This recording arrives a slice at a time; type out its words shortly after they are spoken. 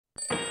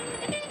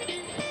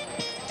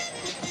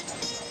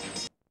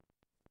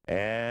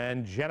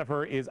And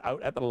Jennifer is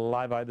out at the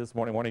Live Eye this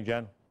morning. Morning,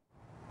 Jen.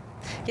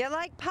 You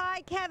like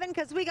pie, Kevin?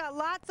 Because we got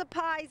lots of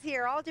pies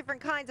here, all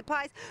different kinds of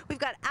pies. We've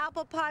got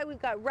apple pie,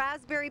 we've got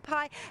raspberry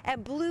pie,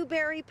 and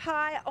blueberry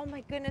pie. Oh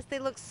my goodness, they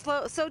look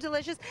so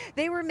delicious.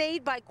 They were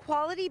made by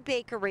Quality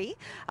Bakery.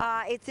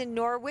 It's in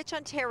Norwich,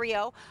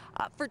 Ontario.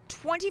 For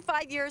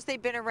 25 years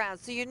they've been around,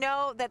 so you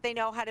know that they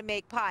know how to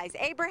make pies.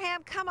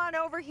 Abraham, come on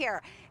over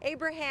here.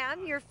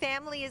 Abraham, your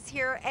family is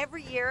here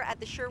every year at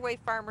the Sherway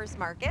Farmers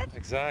Market.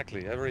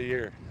 Exactly, every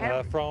year.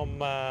 From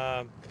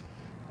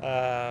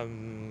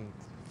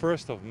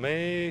 1st of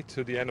May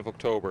to the end of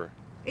October.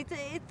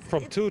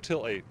 From 2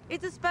 till 8.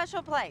 It's a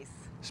special place.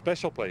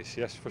 Special place,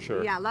 yes, for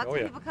sure. Yeah, lots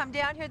of people come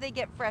down here, they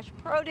get fresh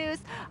produce,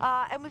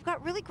 and we've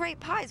got really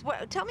great pies.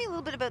 Tell me a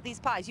little bit about these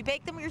pies. You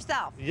bake them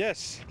yourself?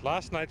 Yes,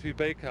 last night we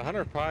baked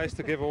 100 pies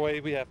to give away.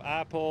 We have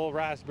apple,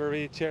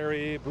 raspberry,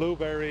 cherry,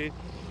 blueberry.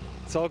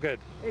 It's all good.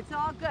 It's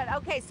all good.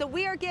 Okay, so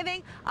we are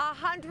giving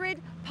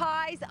 100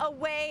 pies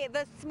away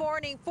this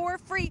morning for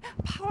free,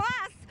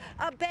 plus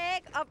a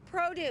bag of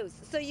produce.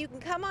 So you can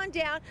come on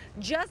down,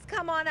 just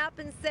come on up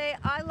and say,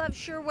 I love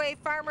Sherway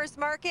Farmers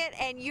Market,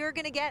 and you're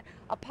going to get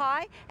a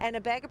pie and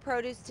a bag of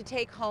produce to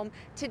take home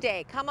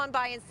today. Come on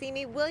by and see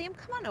me. William,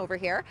 come on over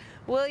here.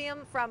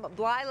 William from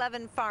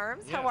Blyleven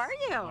Farms. Yes. How are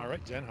you? All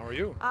right, Jen, how are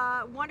you?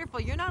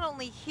 Wonderful. You're not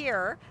only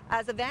here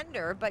as a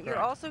vendor, but you're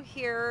also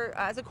here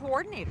as a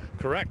coordinator.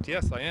 Correct,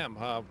 yes, I am.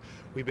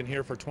 We've been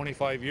here for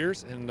 25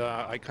 years, and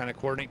I kind of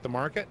coordinate the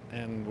market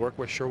and work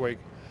with Sherway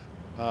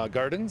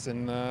Gardens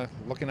and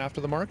looking after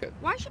the market.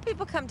 Why should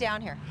people come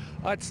down here?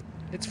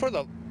 It's for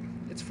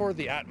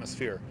the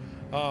atmosphere.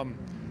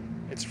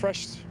 It's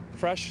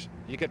fresh.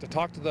 You get to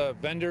talk to the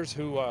vendors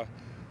who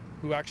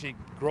actually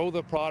grow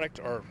the product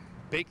or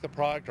bake the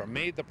product or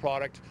made the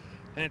product,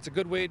 and it's a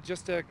good way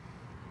just to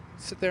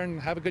sit there and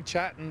have a good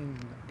chat and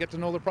get to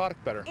know the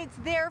product better. It's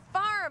their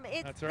farm.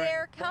 It's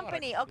their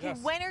company. Product. Okay,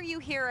 yes. When are you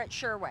here at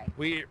Sherway?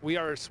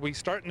 We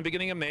start in the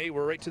beginning of May.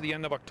 We're right to the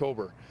end of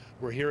October.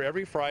 We're here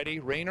every Friday,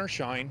 rain or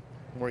shine.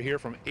 We're here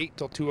from 8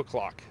 till 2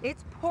 o'clock.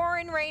 It's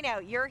pouring rain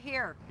out. You're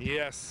here.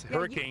 Yes,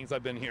 hurricanes.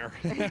 I've been here.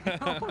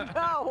 Oh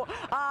no!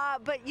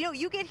 But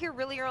you get here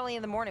really early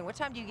in the morning. What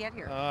time do you get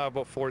here?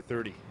 About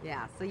 4:30.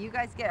 Yeah. So you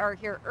guys are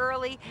here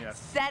early,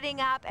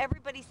 setting up.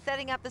 Everybody's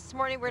setting up this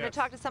morning. We're going to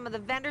talk to some of the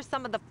vendors,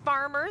 some of the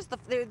farmers.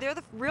 They're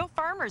the real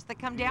farmers that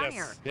come down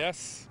here.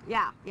 Yes.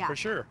 Yeah. For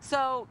sure.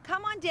 So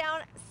come on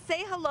down.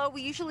 Say hello.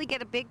 We usually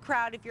get a big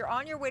crowd. If you're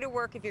on your way to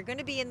work, if you're going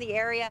to be in the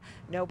area,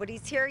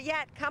 nobody's here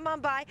yet. Come on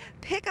by.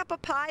 Pick up a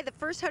pie. The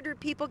first 100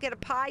 people get a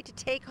pie to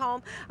take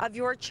home of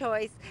your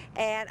choice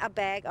and a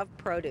bag of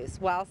produce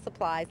while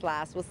supplies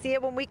last. We'll see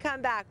you when we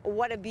come back.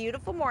 What a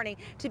beautiful morning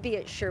to be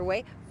at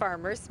Sherway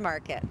Farmers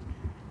Market.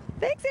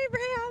 Thanks,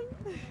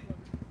 Abraham.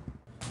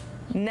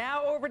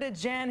 Now over to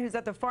Jen, who's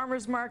at the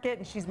farmers market,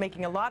 and she's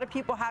making a lot of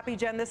people happy.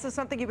 Jen, this is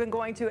something you've been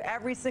going to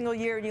every single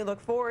year and you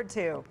look forward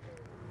to.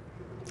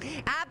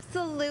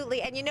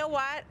 Absolutely. And you know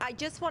what? I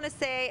just want to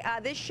say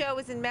this show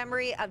is in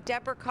memory of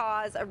Deborah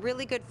Cause, a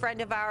really good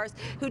friend of ours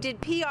who did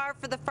PR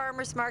for the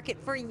farmers market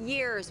for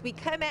years. We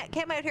came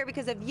out here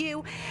because of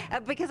you,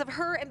 because of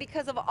her, and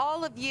because of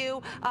all of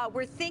you.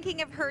 We're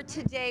thinking of her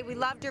today. We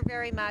loved her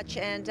very much,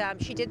 and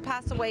she did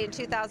pass away in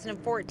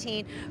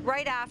 2014,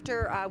 right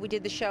after we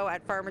did the show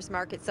at Farmers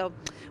Market. So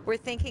we're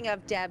thinking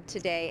of Deb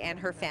today and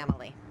her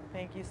family.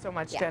 Thank you so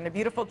much, Jen. A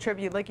beautiful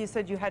tribute. Like you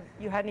said, you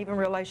hadn't even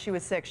realized she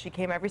was sick. She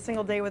came every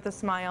single day with a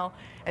smile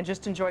and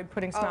just enjoyed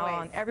putting smile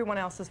on everyone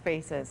else's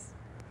faces.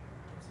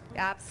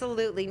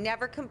 Absolutely.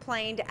 Never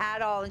complained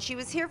at all. And she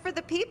was here for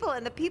the people,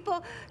 and the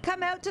people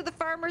come out to the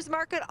farmers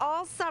market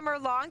all summer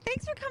long.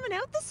 Thanks for coming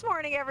out this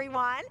morning,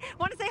 everyone.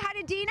 Want to say hi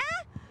to Dina?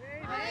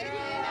 Hi,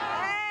 Dina.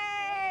 Hey.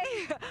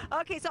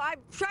 Okay, so I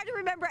tried to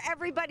remember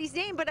everybody's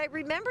name, but I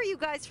remember you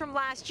guys from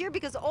last year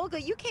because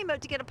Olga, you came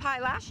out to get a pie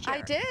last year.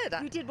 I did.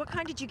 You did. What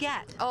kind did you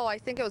get? Oh, I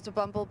think it was a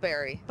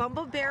bumbleberry.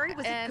 Bumbleberry?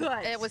 Was it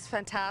good? It was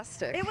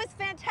fantastic. It was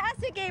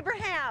fantastic,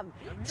 Abraham.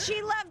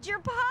 She loved your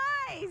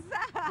pies.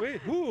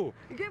 Wait, who?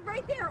 Good,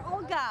 right there,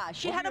 Olga.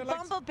 She had a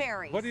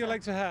bumbleberry. What do you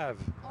like to have?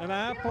 An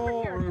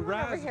apple or a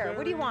raspberry?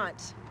 What do you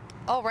want?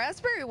 Oh,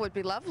 raspberry would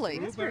be lovely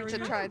Blueberry? to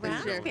try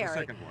this year. Raspberry.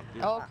 Second one.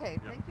 Yeah. Okay,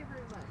 thank you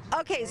very much.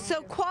 Okay,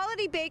 so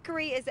Quality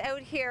Bakery is out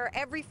here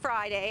every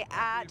Friday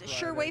at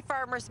Sherway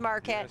Farmers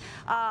Market,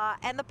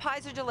 and the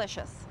pies are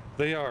delicious.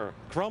 They are.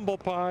 Crumble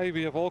pie,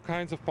 we have all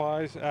kinds of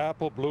pies,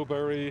 apple,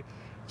 blueberry,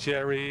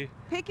 cherry.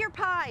 Pick your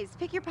pies.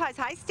 Pick your pies.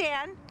 Hi,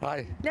 Stan.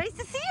 Hi. Nice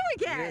to see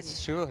you again. Yes,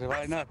 sure.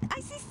 Why not? I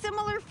see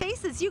similar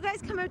faces. You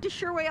guys come out to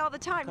Sherway all the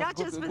time, not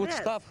just for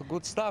this.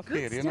 Good stuff Good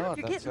here, you know.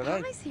 You're that's getting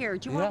right. pies here.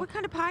 Do you want? What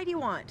kind of pie do you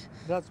want?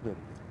 Raspberry.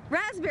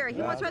 Raspberry.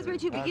 He wants raspberry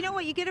too. But you know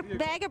what? You get a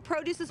bag of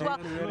produce as well.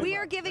 We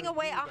are giving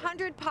away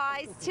 100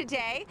 pies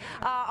today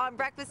on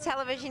breakfast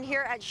television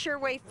here at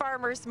Sherway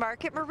Farmers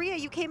Market. Maria,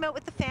 you came out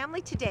with the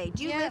family today.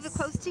 Do you live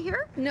close to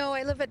here? No,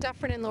 I live at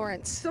Dufferin and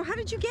Lawrence. So how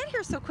did you get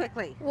here so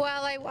quickly?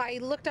 Well, I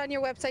looked on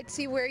your website to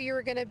see where you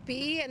were going to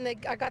be, and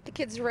I got the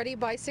kids ready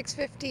by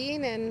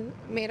 6:15 and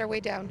made our way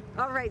down.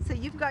 All right, so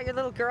you've got your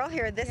little girl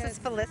here. This is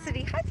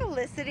Felicity. Hi,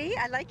 Felicity.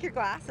 I like your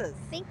glasses.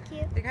 Thank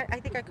you. I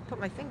think I could put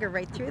my finger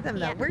right through them,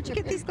 though. Yeah. Where'd you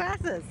get these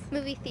glasses?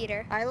 Movie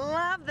theater. I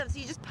love them. So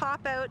you just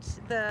pop out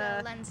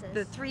The lenses.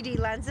 the 3D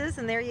lenses,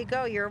 and there you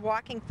go. You're a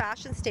walking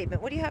fashion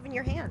statement. What do you have in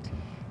your hand?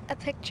 A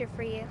picture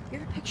for you. You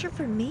have a picture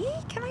for me?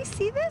 Can I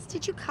see this?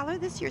 Did you color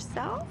this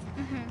yourself?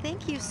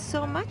 Thank you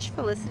so much,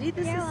 Felicity.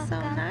 This You're is so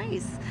welcome.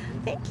 nice.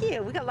 Thank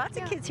you. We got lots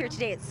of kids here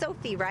today. It's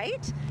Sophie,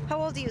 right?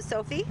 How old are you,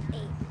 Sophie?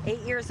 8. 8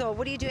 years old.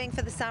 What are you doing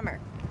for the summer?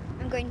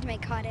 I'm going to my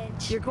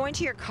cottage. You're going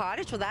to your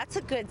cottage? Well, that's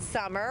a good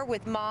summer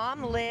with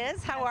Mom,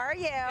 Liz. How are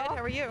you? Good, how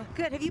are you?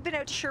 Good. Have you been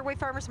out to Sherway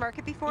Farmers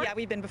Market before? Yeah,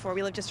 we've been before.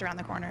 We live just around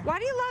the corner. Why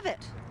do you love it?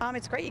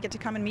 It's great. You get to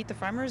come and meet the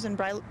farmers and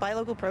buy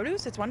local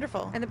produce. It's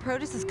wonderful. And the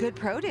produce is good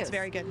produce. It's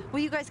very good.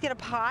 Well, you guys get a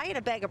pie and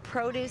a bag of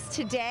produce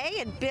today,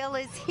 and Bill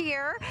is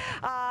here.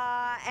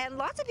 And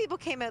lots of people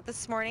came out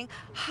this morning.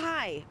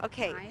 Hi.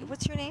 Okay. Hi.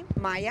 What's your name?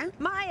 Maya?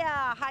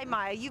 Maya. Hi,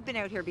 Maya. You've been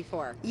out here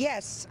before.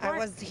 Yes, I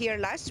was here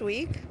last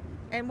week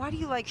And why do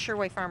you like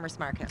Sherway Farmers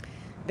Market?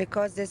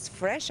 because it's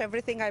fresh.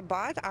 Everything I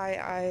bought,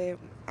 I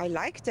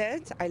liked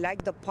it. I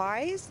like the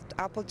pies,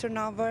 apple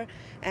turnover,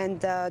 and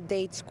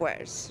date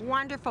squares.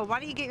 Wonderful. Why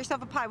don't you get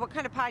yourself a pie? What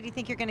kind of pie do you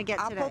think you're going to get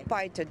today? Apple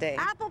pie today.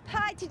 Apple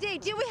pie today.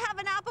 Do we have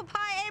an apple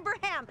pie,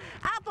 Abraham?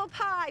 Apple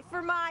pie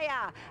for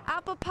Maya.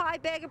 Apple pie,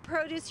 bag of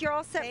produce. You're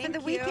all set for Thank the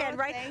you, weekend,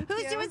 right? thank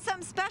Who's you. doing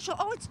something special?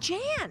 Oh, it's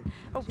Jan.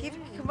 Oh,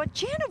 come on,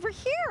 Jan over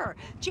here.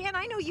 Jan,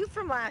 I know you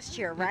from last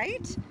year,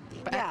 right?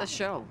 At the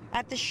show.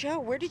 At the show.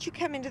 Where did you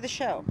come into the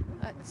show?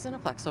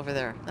 Cineplex over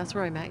there. That's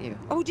where I met you.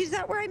 Oh, is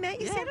that where I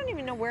met you? See, Yeah. I don't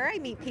even know where I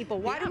meet people.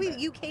 Why Yeah, do we? but-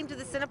 You came to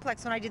the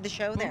Cineplex when I did the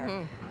show there.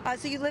 Mhm.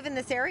 So you live in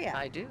this area?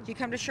 I do. Do you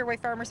come to Sherway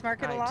Farmers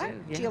Market a I lot? do,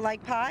 Do you yes.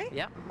 like pie?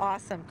 Yep.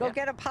 Awesome. Go Yep.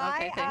 get a pie.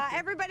 Okay, thank you.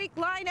 Everybody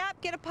line up,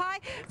 get a pie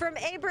from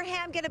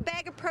Abraham, get a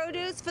bag of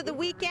produce for the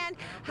weekend.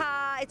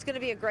 It's going to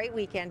be a great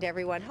weekend,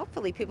 everyone.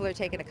 Hopefully people are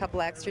taking a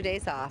couple extra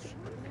days off.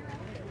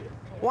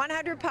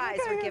 100 pies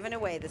were given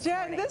away this Jen,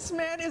 morning. this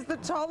man is the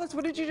tallest,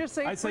 what did you just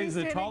say? I'd say he's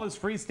the freestanding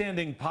tallest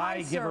freestanding pie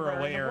pie server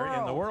giver-awayer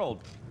in the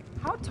world.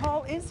 How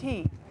tall is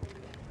he?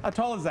 How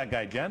tall is that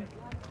guy, Jen?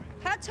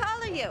 How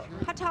tall are you?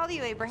 How tall are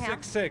you, Abraham?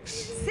 6'6".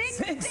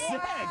 6'6".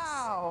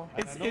 Wow.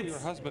 It's, I know your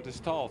husband is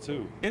tall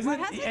too. isn't My it?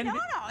 husband? And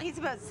No, he's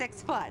about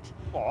 6 foot.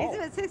 Oh. He's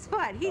about 6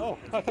 foot. He's, Oh,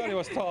 I thought he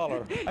was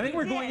taller. I think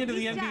we're going into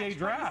the he's NBA Dutch,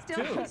 draft but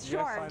he's too. still he's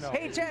short. I know.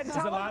 Hey, Jen, it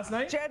tell him, last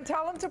night? Jen,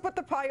 tell him to put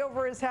the pie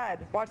over his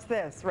head. Watch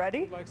this.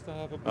 Ready? Likes to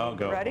have a Oh,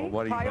 go. Ready?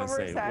 What are you Pie going to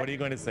over say? his head. What are you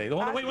going to say?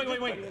 Hold on,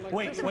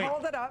 wait. Just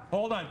hold it up.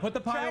 Hold on. Put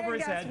the pie Try over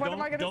and his guess. head. What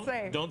am I gonna don't,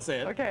 say? Don't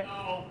say it. Okay.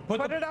 Put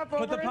Put the, it up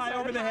Put the over pie his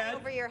over the head. head.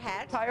 Over your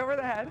head. Pie over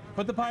the head.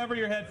 Put the pie over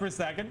your head for a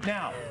second.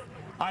 Now,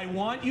 I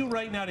want you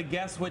right now to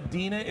guess what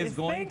Dina is Is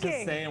going thinking.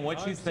 to say and what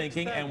she's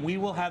thinking, and we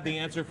will have the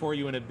answer for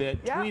you in a bit.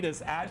 Yeah. Tweet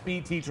us at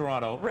BT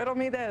Toronto. Riddle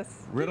me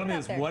this. Riddle me it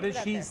this. up there, What put is it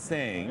up she there.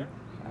 saying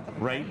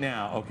right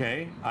now?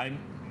 Okay.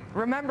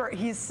 Remember,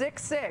 he's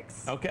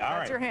 6'6". Okay, all That's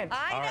right. your hint.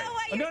 I All know right.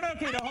 what you're No,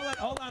 okay, no,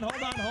 hold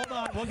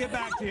on. We'll get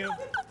back to you.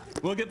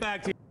 We'll get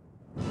back to you.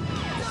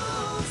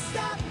 Don't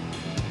stop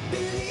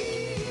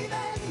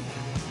believing.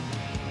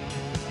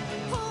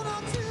 Hold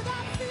on to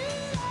that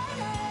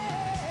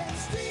feeling.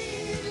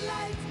 Street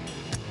light.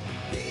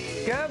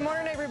 Good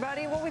morning,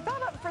 everybody. Well, we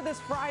thought for this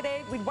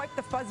Friday, we'd wipe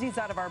the fuzzies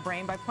out of our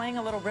brain by playing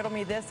a little Riddle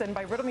Me This. And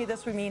by Riddle Me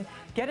This, we mean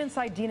get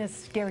inside Dina's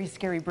scary,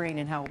 scary brain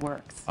and how it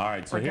works. All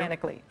right, so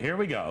organically. here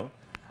we go.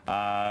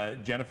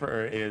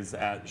 Jennifer is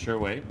at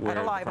Sherway. We're At a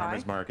at live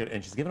Farmers eye. Market,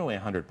 and she's giving away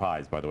 100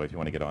 pies, by the way, if you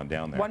want to get on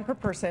down there. One per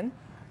person.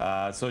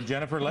 So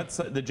Jennifer, let's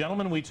the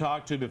gentleman we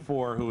talked to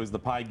before, who is the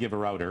pie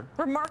giver-outer,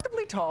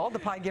 Remarkably tall, the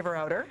pie giver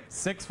outer.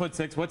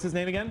 6'6". What's his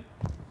name again?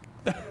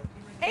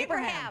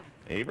 Abraham.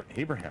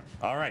 Abraham.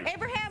 All right.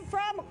 Abraham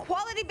from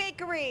Quality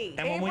Bakery.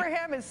 And when we-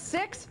 Abraham is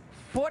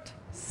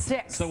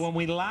 6'6". So when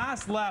we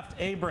last left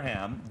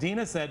Abraham,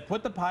 Dina said,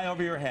 "Put the pie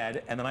over your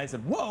head," and then I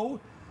said, "Whoa."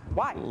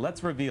 Why?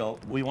 Let's reveal.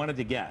 We wanted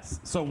to guess.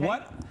 So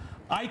what?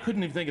 I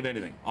couldn't even think of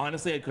anything.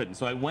 Honestly, I couldn't.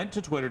 So I went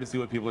to Twitter to see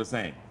what people are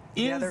saying.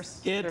 Yeah, Is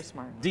they're it,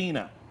 smart.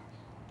 Dina?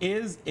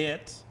 Is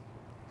it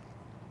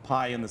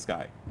pie in the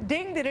sky?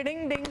 Ding, ding,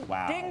 ding, ding.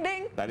 Wow. Ding,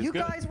 ding. That is you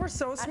good. guys were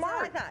so That's smart.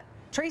 what I thought.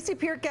 Tracy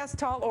Peart guessed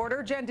tall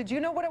order. Jen, did you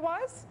know what it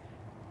was?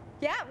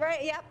 Yeah, right.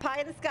 Yeah,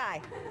 pie in the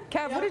sky.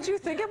 Kev, what did you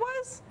think it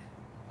was?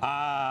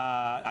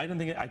 I didn't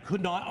think I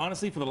could not.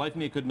 Honestly, for the life of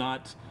me, I could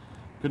not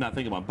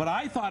think of one. But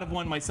I thought of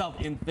one myself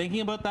in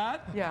thinking about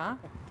that. Yeah.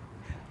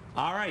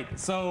 All right.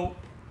 So,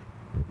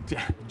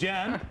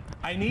 Jen,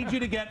 I need you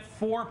to get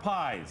 4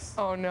 pies.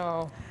 Oh,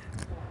 no.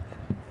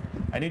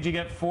 I need you to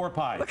get 4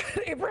 pies.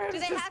 Abraham's Do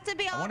they just- have to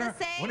be all the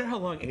same? Wonder how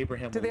long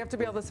Abraham. Do they have to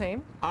be all the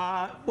same?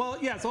 Well,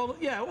 yes.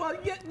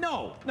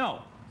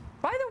 No.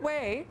 By the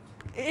way,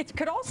 it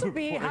could also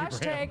be Poor Abraham.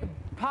 hashtag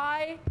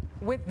pie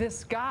with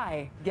this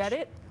guy. Get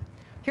it?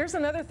 Here's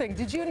another thing.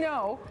 Did you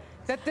know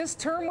that this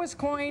term was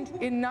coined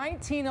in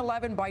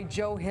 1911 by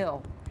Joe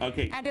Hill?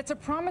 Okay. And it's a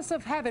promise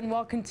of heaven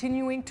while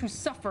continuing to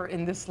suffer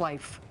in this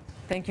life.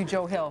 Thank you,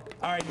 Joe Hill.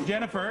 All right,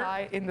 Jennifer.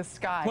 Pie in the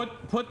sky.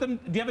 Put them.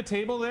 Do you have a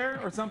table there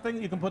or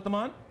something you can put them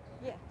on?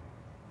 Yeah.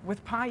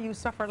 With pie, you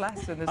suffer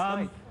less in this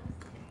life.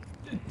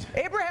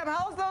 Abraham,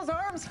 how's those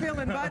arms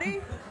feeling,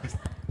 buddy?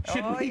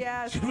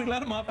 Yes. Should we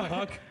let him off the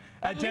hook?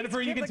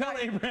 Jennifer, you can tell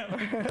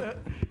Abraham.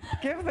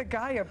 Give the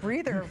guy a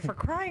breather for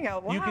crying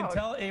out loud. You can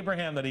tell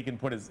Abraham that he can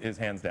put his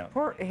hands down.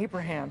 Poor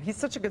Abraham. He's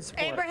such a good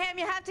sport. Abraham,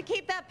 you have to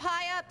keep that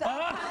pie up the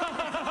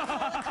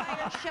whole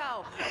entire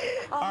show.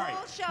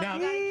 Whole show, now-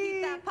 you gotta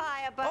keep that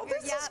pie above your,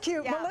 This is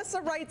cute.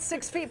 Melissa writes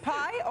 6 feet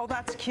pie. Oh,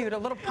 that's cute. A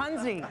little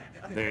punsy.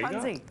 There you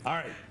punsy. go. All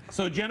right.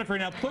 So Jennifer,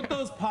 now put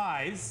those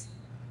pies.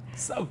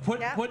 So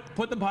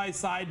put the pies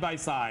side by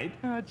side,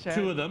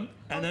 two of them,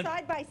 and then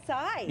side by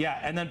side. yeah,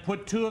 and then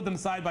put 2 of them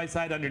side by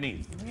side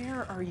underneath.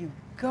 Where are you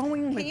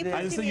going with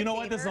this? You know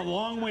what? This is a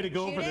long way to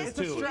go for this It's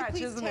a too.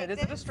 stretch, isn't it? Is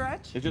it a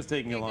stretch? It's just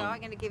taking a long.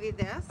 I'm gonna give you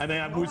this. I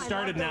mean, we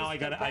started now. I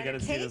gotta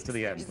see this to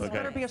the end. This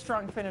better be a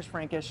strong finish,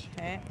 Frankish.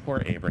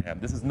 Poor Abraham.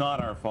 This is not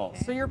our fault.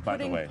 So you're by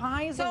the putting way.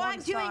 pies So I'm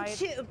doing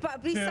alongside. two,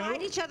 but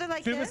beside each other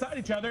like Two this. beside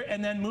each other,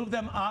 and then move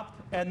them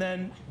up, and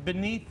then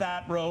beneath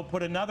that row,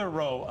 put another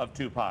row of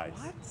 2 pies.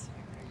 What?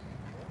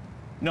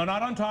 No,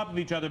 not on top of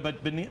each other,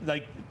 but beneath,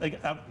 like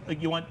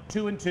you want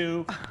 2 and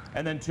 2,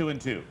 and then 2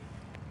 and 2.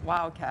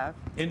 Wow, Kev.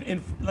 In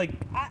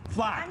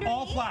flat,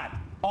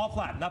 all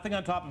flat, nothing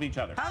on top of each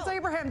other. How's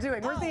Abraham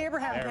doing? Where's the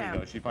Abraham There cam? we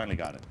go. She finally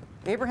got it.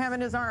 Abraham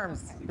in his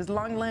arms, his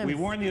long limbs. We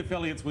warned the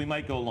affiliates we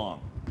might go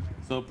long,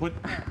 so put.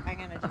 I'm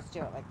gonna just do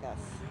it like this.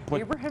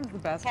 Abraham's the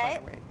best, by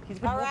the way. He's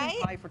been holding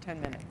pie for 10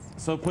 minutes.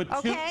 So put 2.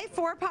 Okay,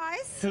 4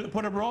 pies.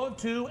 Put a row of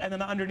 2, and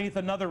then underneath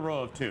another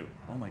row of 2.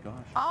 Oh my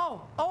gosh.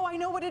 Oh, I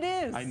know what it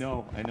is. I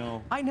know.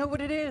 I know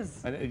what it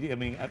is. I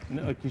mean,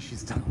 no,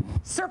 she's still.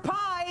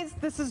 Surprise!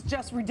 This is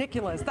just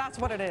ridiculous. That's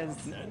what it is.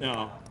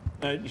 No.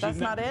 That's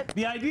not it?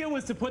 The idea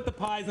was to put the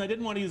pies, and I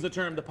didn't want to use the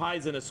term the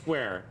pies in a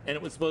square, and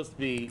it was supposed to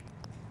be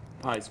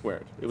pie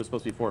squared. It was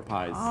supposed to be 4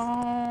 pies.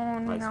 Oh,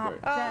 no.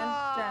 squared.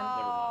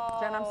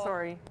 Jen, I'm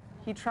sorry.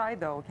 He tried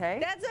though, okay?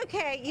 That's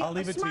okay. I'll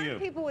leave it to smart you.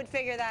 people would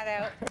figure that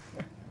out.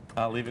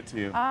 I'll leave it to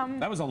you.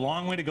 That was a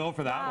long way to go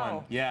for that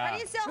one. Yeah. Are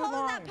you still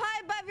holding that pie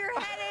above your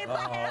head,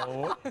 Abraham?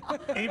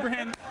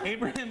 Oh.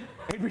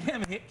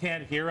 Abraham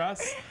can't hear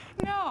us.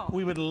 No.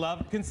 We would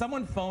love. Can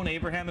someone phone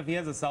Abraham if he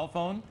has a cell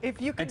phone?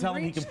 If you can and tell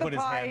him he reach can the put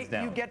his pie, hands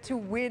down. you get to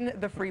win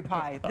the free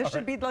pie. This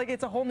should be like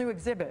it's a whole new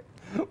exhibit.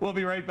 We'll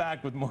be right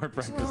back with more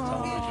breakfast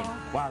television.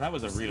 Wow, that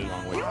was a really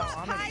long way. You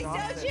want pies,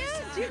 don't you?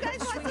 Do you guys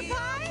want some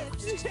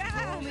pies?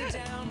 Yeah.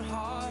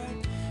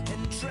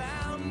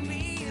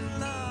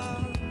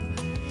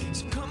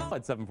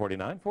 At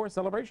 7:49 for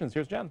celebrations.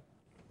 Here's Jen.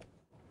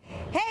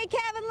 Hey,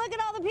 Kevin, look at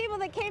all the people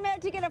that came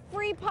out to get a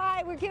free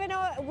pie. We're giving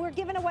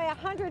away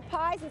 100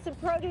 pies and some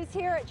produce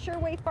here at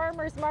Sherway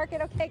Farmers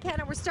Market. Okay,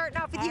 Kenna, we're starting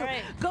off with you.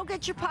 right. Go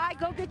get your pie,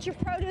 go get your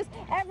produce.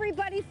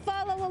 Everybody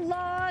follow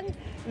along.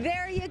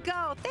 There you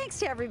go. Thanks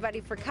to everybody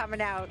for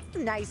coming out.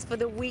 Nice for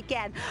the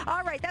weekend.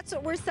 All right, that's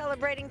what we're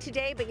celebrating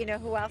today, but you know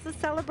who else is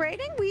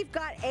celebrating? We've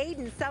got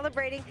Aiden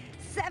celebrating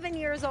 7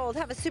 years old.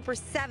 Have a super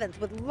 7th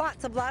with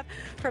lots of love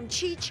from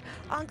Cheech,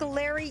 Uncle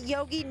Larry,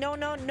 Yogi,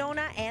 Nona,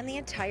 and the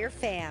entire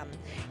fam.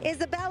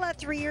 Isabella,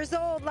 3 years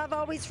old. Love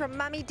always from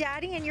Mommy,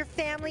 Daddy, and your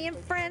family and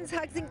friends.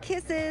 Hugs and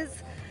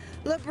kisses.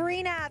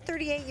 Labrina,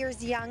 38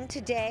 years young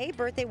today.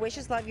 Birthday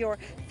wishes. Love your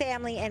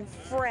family and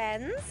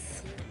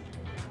friends.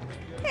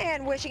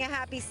 And wishing a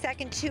happy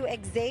 2nd to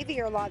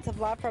Xavier. Lots of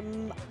love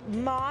from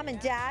Mom and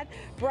Dad,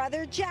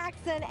 Brother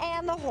Jackson,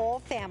 and the whole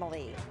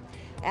family.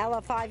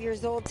 Ella, 5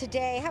 years old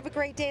today. Have a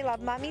great day.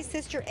 Love Mommy,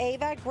 Sister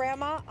Ava,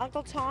 Grandma,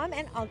 Uncle Tom,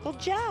 and Uncle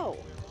Joe.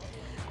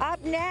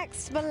 Up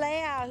next,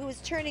 Malaya, who is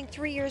turning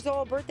 3 years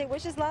old. Birthday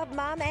wishes, love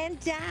Mom and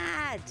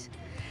Dad.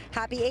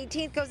 Happy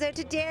 18th goes out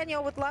to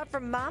Daniel with love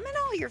from Mom and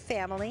all your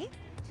family.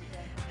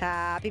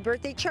 Happy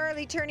birthday,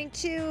 Charlie, turning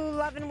 2.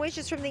 Love and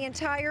wishes from the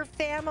entire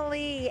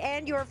family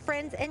and your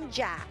friends and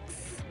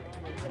Jax.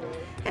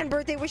 And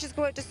birthday wishes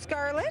go out to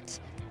Scarlett.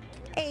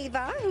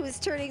 Ava, who is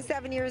turning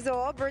 7 years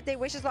old. Birthday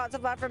wishes, lots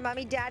of love from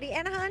Mommy, Daddy,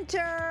 and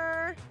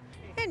Hunter.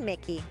 And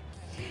Mickey.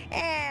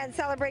 And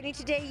celebrating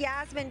today,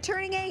 Yasmin,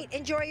 turning 8.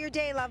 Enjoy your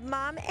day. Love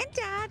Mom and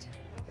Dad.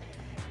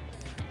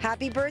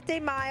 Happy birthday,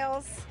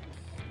 Miles.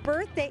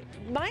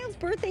 Miles'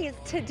 birthday is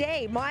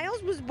today.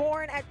 Miles was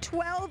born at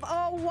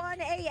 12:01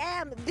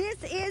 a.m.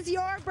 This is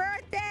your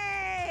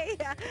birthday.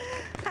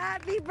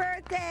 Happy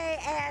birthday.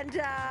 And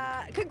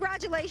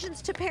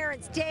congratulations to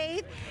parents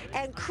Dave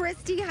and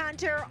Christy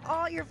Hunter.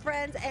 All your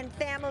friends and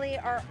family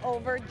are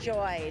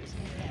overjoyed.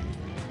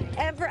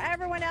 And for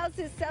everyone else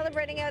who's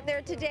celebrating out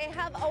there today,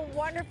 have a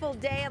wonderful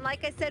day. And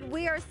like I said,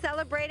 we are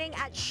celebrating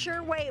at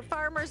Sherway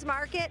Farmers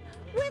Market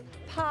with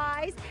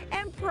pies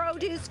and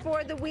produce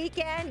for the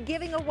weekend,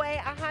 giving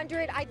away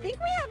 100. I think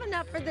we have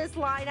enough for this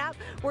lineup.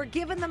 We're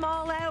giving them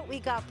all out. We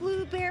got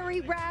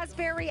blueberry,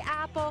 raspberry,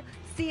 apple.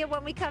 See you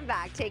when we come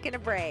back. Taking a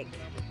break.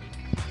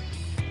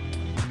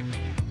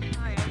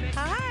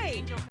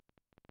 Hi.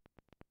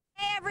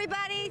 Hey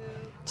everybody,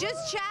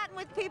 just chatting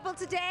with people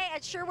today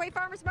at Sherway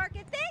Farmers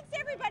Market. Thanks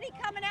everybody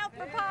coming out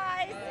for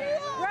pies.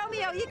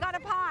 Romeo, you got a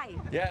pie.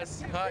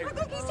 Yes, hi.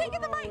 Look, he's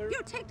taking the mic. Yo,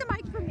 take the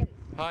mic from me.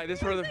 Hi, this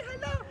is for the...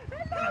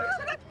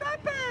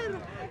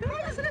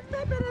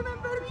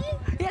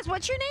 Yes,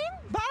 what's your name?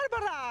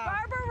 Barbara.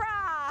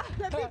 Barbara.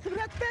 The big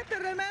red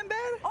pepper, remember?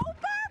 Oh,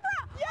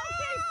 Barbara. Yeah.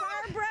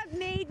 Okay, Barbara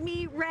made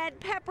me red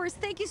peppers.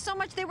 Thank you so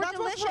much. They were That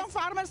delicious. was from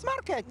Farmers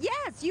Market.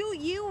 Yes,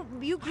 you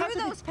grew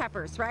those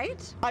peppers,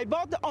 right? I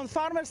bought them on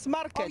Farmers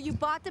Market. Oh, you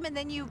bought them and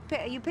then you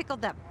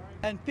pickled them.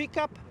 And pick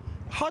up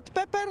hot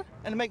pepper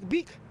and make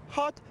big,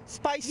 hot,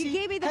 spicy. You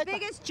gave me the pepper.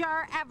 biggest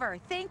jar ever.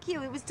 Thank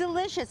you. It was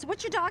delicious.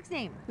 What's your dog's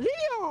name?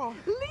 Leo.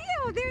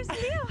 Leo. There's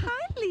Leo.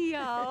 Hi,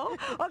 Leo.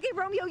 Okay,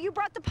 Romeo, you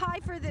brought the pie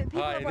for the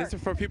people Hi, at work. this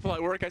is for people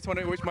at work. I just want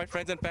to wish my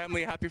friends and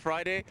family a happy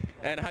Friday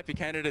and a happy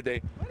Canada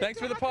Day. Thanks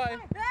for the pie.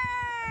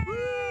 Hey! Woo!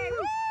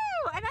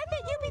 And I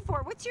met you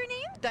before. What's your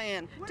name?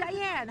 Diane.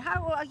 Diane.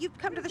 How you've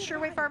come to the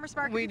Sherway Farmers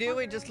Market? We do. before?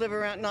 We just live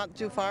around not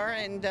too far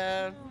and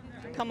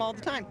come all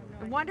the time.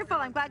 Wonderful.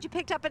 I'm glad you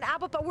picked up an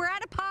apple, but we're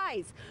out of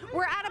pies.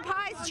 We're out of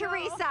pies,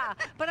 Teresa.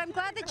 But I'm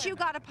glad that you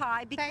got a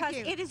pie because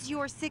it is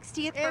your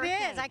 60th birthday.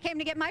 It is. I came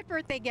to get my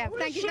birthday gift.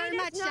 Thank you very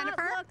much, Jennifer. She does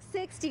not look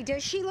 60.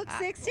 Does she look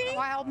 60?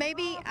 Well,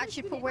 maybe I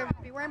should be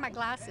wearing my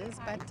glasses,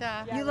 but...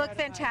 you look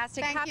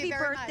fantastic. Thank Happy you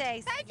very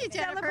birthday. much. Thank you,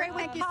 Jennifer. Celebrate with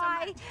Thank you so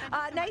pie.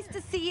 much. Nice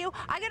to see you.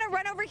 I'm going to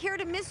run over here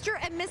to Mr.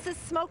 and Mrs.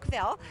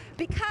 Smokeville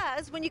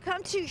because when you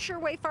come to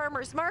Sherway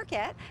Farmers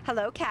Market,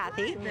 hello,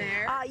 Kathy,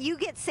 you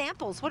get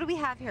samples. What do we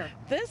have here?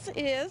 This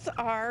is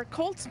our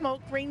cold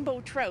smoked rainbow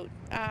trout,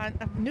 a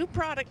new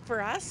product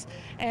for us,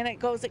 and it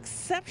goes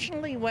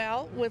exceptionally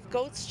well with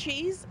goat's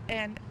cheese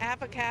and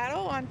avocado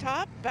on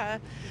top.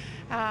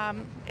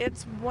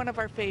 It's one of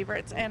our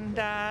favorites, and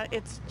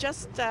it's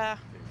just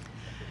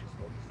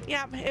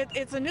yeah,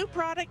 it's a new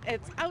product.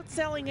 It's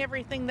outselling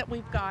everything that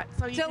we've got.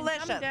 So you Delicious.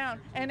 can come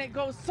down, and it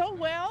goes so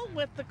well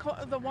with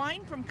the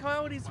wine from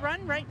Coyote's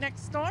Run right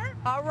next door.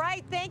 All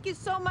right, thank you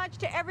so much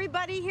to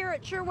everybody here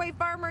at Sherway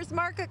Farmers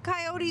Market.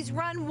 Coyote's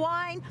Run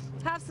wine.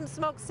 Have some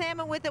smoked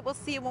salmon with it. We'll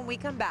see you when we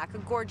come back. A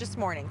gorgeous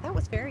morning. That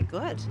was very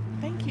good.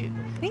 Thank you.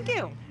 Thank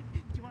you.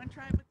 Do you want to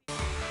try it with you?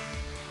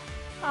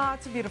 Oh,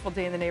 it's a beautiful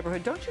day in the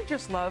neighborhood. Don't you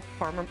just love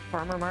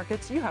farmer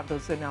markets? You have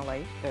those in LA.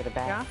 They're the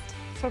best. Yeah?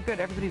 So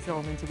good. Everybody's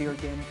going into the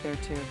organic there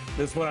too.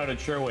 This one out at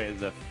Sherway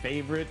is a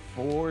favorite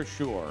for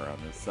sure on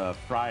this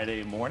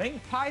Friday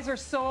morning. Pies are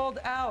sold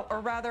out,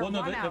 or rather Well,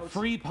 no, run out. the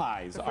free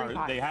pies The free are.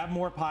 pies. They have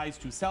more pies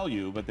to sell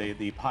you, but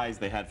the pies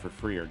they had for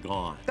free are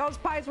gone. Those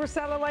pies were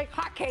selling like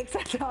hotcakes,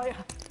 I tell you.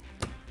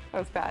 That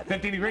was bad.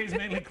 50 degrees,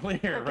 mainly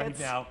clear right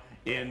now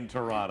in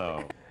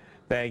Toronto.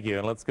 Thank you,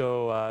 and let's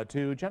go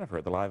to Jennifer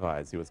at the Live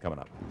Eyes. See what's coming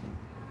up.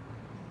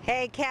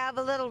 Hey, Cav,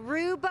 a little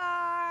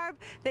rhubarb.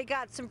 They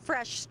got some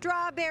fresh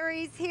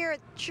strawberries here at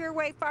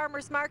Sherway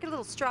Farmers Market. A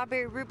little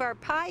strawberry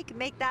rhubarb pie. You can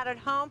make that at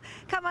home.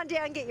 Come on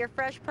down and get your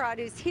fresh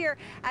produce here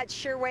at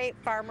Sherway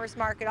Farmers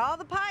Market. All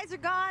the pies are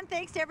gone.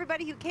 Thanks to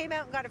everybody who came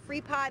out and got a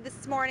free pie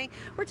this morning.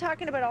 We're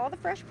talking about all the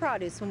fresh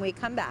produce when we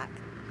come back.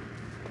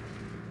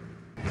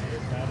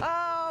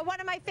 Oh, one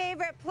of my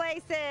favorite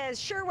places,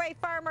 Sherway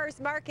Farmers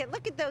Market.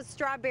 Look at those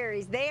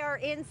strawberries. They are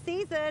in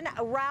season.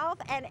 Ralph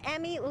and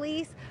Emmy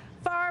Lease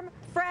Farm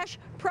Fresh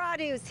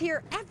Produce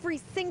here every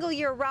single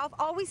year. Ralph,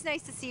 always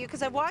nice to see you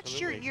because I watched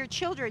your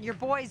children, your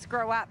boys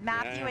grow up,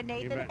 Matthew and you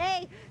Nathan. bet.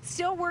 Hey,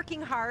 still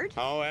working hard?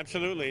 Oh,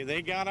 absolutely.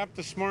 They got up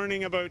this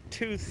morning about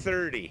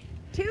 2:30.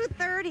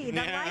 2:30,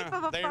 the life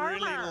of a they farmer.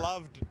 really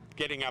loved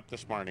getting up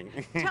this morning.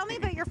 Tell me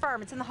about your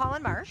farm. It's in the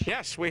Holland Marsh.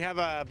 Yes, we have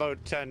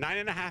about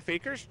 9.5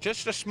 acres,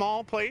 just a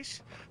small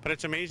place, but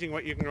it's amazing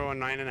what you can grow on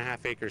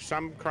 9.5 acres.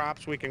 Some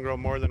crops we can grow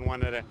more than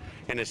one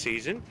in a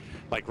season.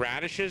 Like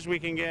radishes, we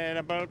can get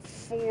about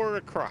 4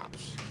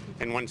 crops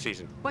in one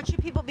season. What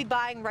should people be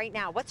buying right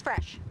now? What's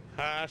fresh?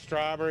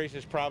 Strawberries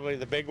is probably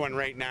the big one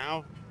right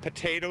now.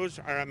 Potatoes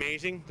are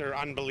amazing. They're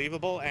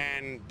unbelievable.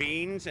 And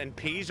beans and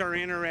peas are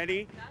in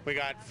already. We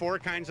got 4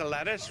 kinds of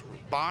lettuce: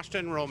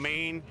 Boston,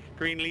 romaine,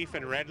 green leaf,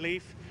 and red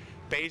leaf.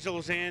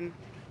 Basil's in.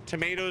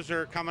 Tomatoes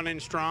are coming in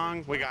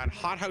strong. We got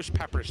hothouse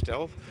peppers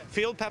still.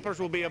 Field peppers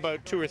will be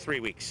about 2 or 3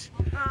 weeks.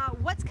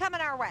 What's coming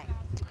our way?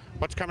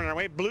 What's coming our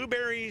way?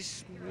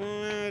 Blueberries,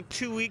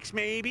 2 weeks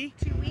maybe.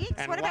 2 weeks?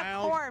 And What about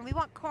wild, corn? We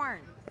want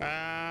corn.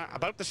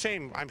 About the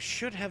same. I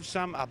should have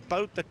some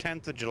about the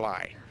 10th of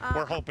July.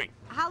 We're hoping.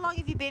 How long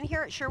have you been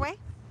here at Sherway?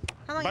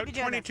 How long have About you been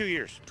doing 22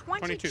 years.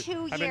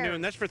 22 I've been years.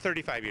 doing this for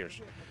 35 years.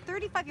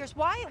 35 years.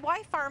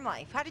 Why farm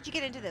life? How did you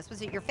get into this?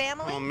 Was it your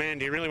family? Oh man,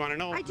 do you really want to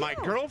know? I do. My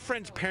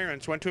girlfriend's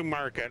parents went to a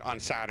market on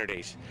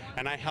Saturdays,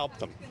 and I helped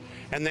them.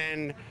 And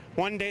then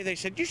One day they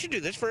said, you should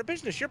do this for a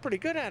business. You're pretty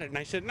good at it. And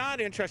I said,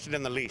 not interested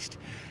in the least.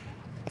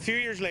 A few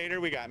years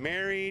later, we got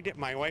married.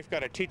 My wife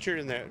got a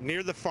teacher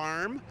near the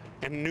farm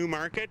in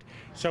Newmarket.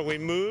 So we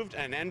moved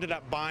and ended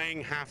up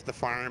buying half the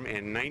farm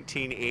in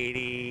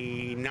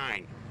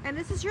 1989. And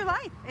this is your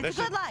life. It's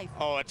a good life.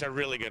 Oh, it's a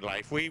really good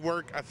life. We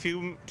work a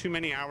few too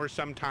many hours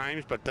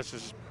sometimes, but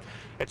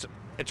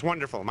it's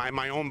wonderful.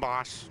 My own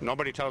boss.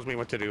 Nobody tells me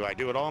what to do. I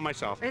do it all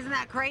myself. Isn't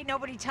that great?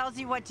 Nobody tells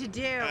you what to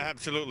do.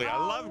 Absolutely. I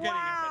love getting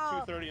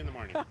up at 2:30 in the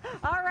morning.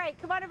 All right,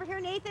 come on over here,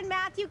 Nathan.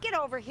 Matthew, get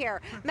over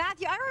here.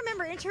 Matthew, I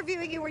remember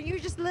interviewing you where you were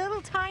just a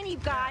little tiny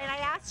guy, and I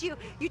asked you,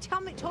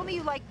 told me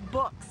you like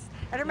books.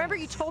 And I remember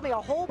you told me a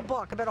whole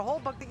book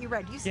that you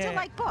read. You still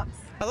like books?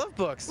 I love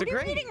books. What They're are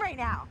you great. reading right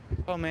now?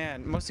 Oh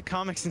man, mostly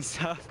comics and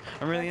stuff.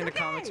 I'm really into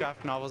comics,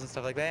 graphic novels and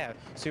stuff like that.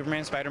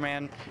 Superman,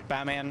 Spider-Man,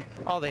 Batman,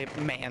 all the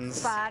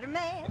mans.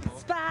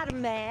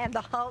 Spider-Man,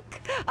 the Hulk.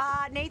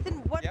 Nathan,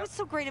 what was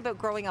so great about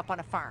growing up on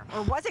a farm?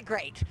 Or was it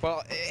great?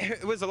 Well,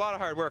 it was a lot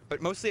of hard work,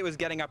 but mostly it was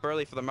getting up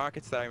early for the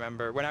markets that I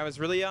remember. When I was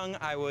really young,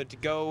 I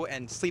would go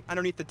and sleep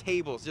underneath the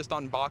tables, just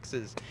on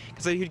boxes.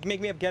 Because he'd make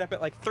me get up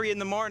at like 3 in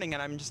the morning,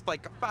 and I'm just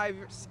like 8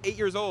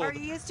 years old. Are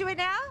you used to it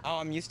now? Oh,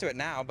 I'm used to it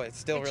now, but it's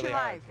still It's really your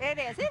hard. life. It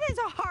is. It is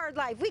a hard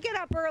life. We get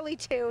up early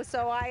too,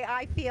 so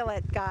I feel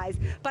it, guys.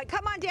 But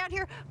come on down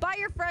here, buy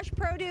your fresh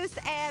produce,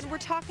 and we're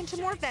talking to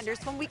more vendors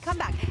when we come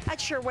back at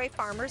Sherway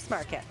Farmers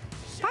Market.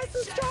 Buy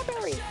some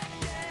strawberries.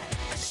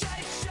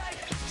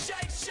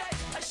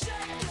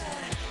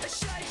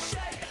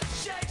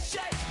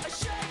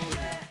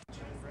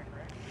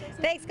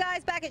 Thanks,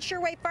 guys. Back at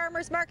Sherway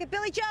Farmers Market.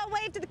 Billy Joe,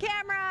 wave to the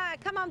camera.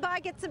 Come on by,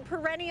 get some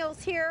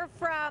perennials here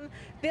from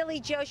Billy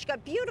Joe. She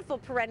got beautiful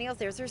perennials.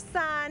 There's her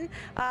son.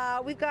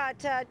 We've got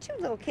 2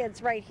 little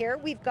kids right here.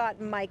 We've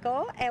got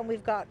Michael and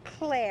we've got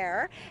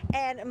Claire.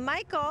 And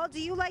Michael,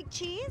 do you like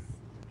cheese?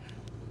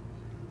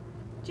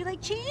 Do you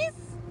like cheese?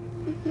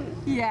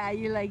 Yeah,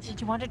 you like cheese.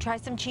 Do you want to try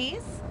some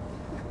cheese?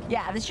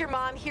 Yeah, this is your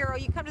mom, Hero.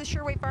 You come to the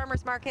Sherway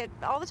Farmers Market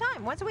all the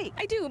time, once a week.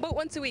 I do, about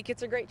once a week.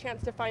 It's a great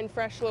chance to find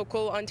fresh,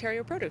 local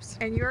Ontario produce.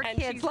 And your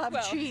kids cheese love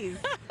as well. cheese.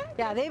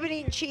 Yeah, they've been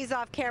eating cheese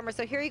off camera.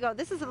 So here you go.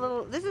 This is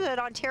an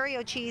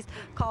Ontario cheese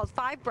called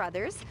Five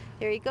Brothers.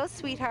 There you go,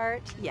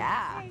 sweetheart.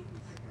 Yeah.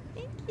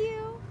 Thank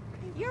you.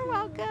 You're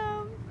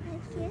welcome.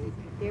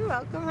 You're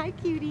welcome. Hi,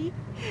 cutie.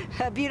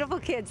 Beautiful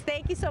kids.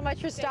 Thank you so much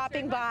for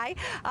stopping by.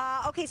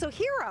 Okay, so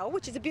Hero,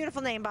 which is a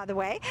beautiful name, by the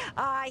way,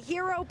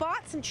 Hero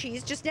bought some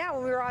cheese just now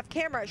when we were off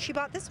camera. She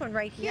bought this one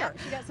right here.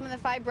 Yeah, she got some of the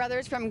Five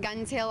Brothers from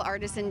Guns Hill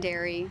Artisan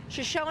Dairy.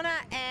 Shoshana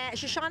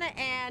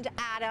and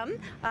Adam.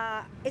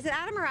 Is it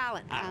Adam or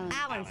Alan?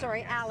 Alan.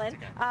 Sorry, Alan.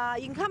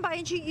 You can come by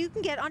and you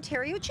can get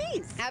Ontario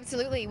cheese.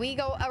 Absolutely. We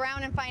go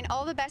around and find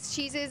all the best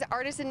cheeses,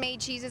 artisan-made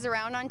cheeses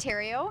around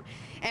Ontario,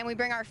 and we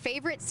bring our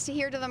favorites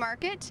here to the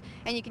market,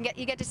 and you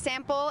get to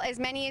sample as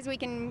many as we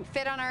can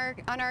fit on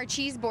our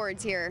cheese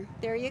boards here.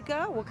 There you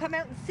go. We'll come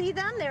out and see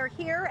them. They're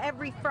here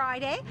every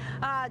Friday.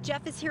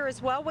 Jeff is here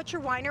as well. What's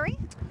your winery?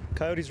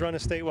 Coyotes Run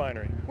Estate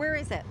Winery. Where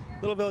is it?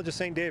 Little village of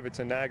St. David's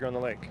in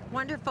Niagara-on-the-Lake.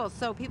 Wonderful.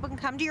 So people can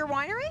come to your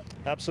winery?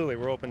 Absolutely.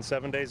 We're open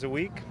 7 days a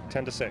week,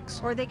 10 to 6.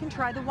 Or they can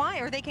try the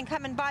wine, or they can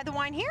come and buy the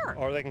wine here.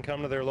 Or they can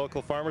come to their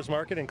local farmers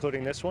market,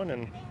 including this one,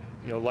 and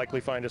you'll likely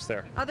find us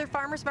there. Other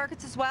farmers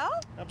markets as well?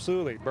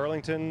 Absolutely.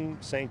 Burlington,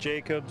 St.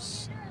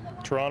 Jacobs,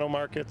 Toronto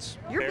markets.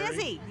 You're Barrie.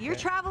 busy. You're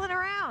traveling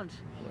around.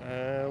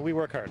 We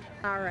work hard.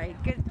 All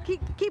right. Good.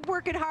 Keep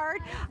working hard.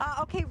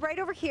 Okay, right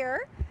over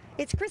here.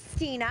 It's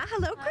Christina.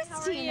 Hello,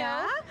 Christina. How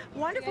are you?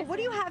 Wonderful. What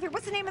do you have here?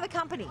 What's the name of the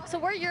company? So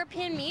we're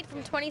European Meat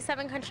from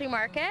 27 Country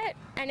Market,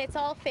 and it's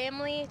all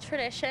family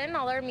tradition,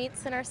 all our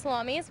meats and our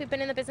salamis. We've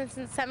been in the business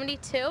since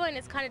 '72, and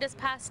it's kind of just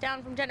passed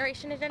down from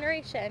generation to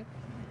generation.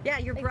 Yeah,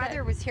 your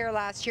brother was here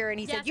last year, and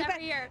he said,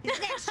 every year.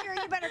 next year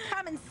you better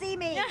come and see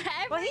me. Yeah,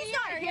 well, he's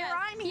not here. Yes.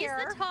 I'm here.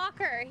 He's the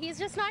talker. He's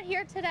just not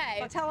here today.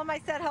 Well, tell him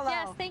I said hello.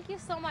 Yes, thank you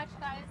so much,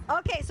 guys.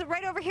 Okay, so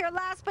right over here,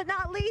 last but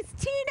not least,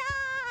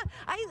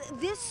 Tina.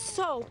 This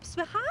soap.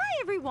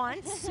 Hi,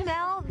 everyone.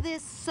 Smell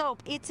this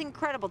soap. It's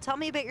incredible. Tell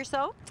me about your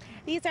soap.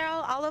 These are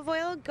all olive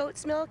oil,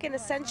 goat's milk, and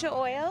essential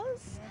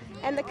oils.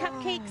 And the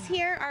cupcakes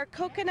here are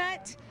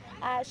coconut,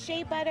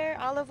 shea butter,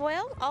 olive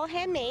oil, all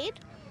handmade.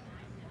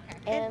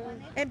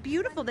 And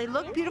beautiful. They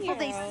look beautiful.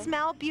 They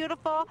smell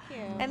beautiful.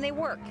 And they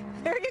work.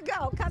 There you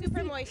go. Come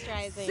Super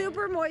moisturizing.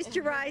 Super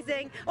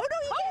moisturizing. Oh, no,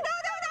 you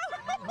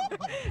can't.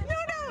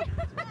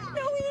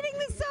 No eating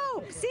the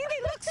soap. See,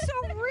 they look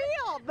so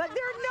real, but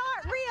they're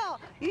not real.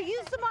 You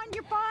use them on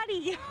your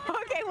body.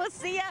 Okay, we'll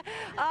see you.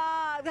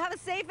 Have a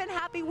safe and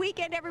happy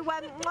weekend,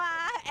 everyone.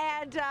 Mwah.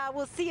 And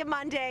we'll see you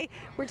Monday.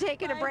 We're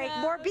taking a break.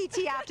 More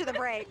BT after the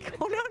break.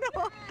 Oh, no.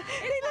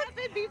 It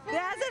hasn't before. It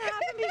hasn't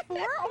happened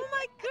before? Oh,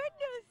 my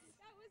goodness.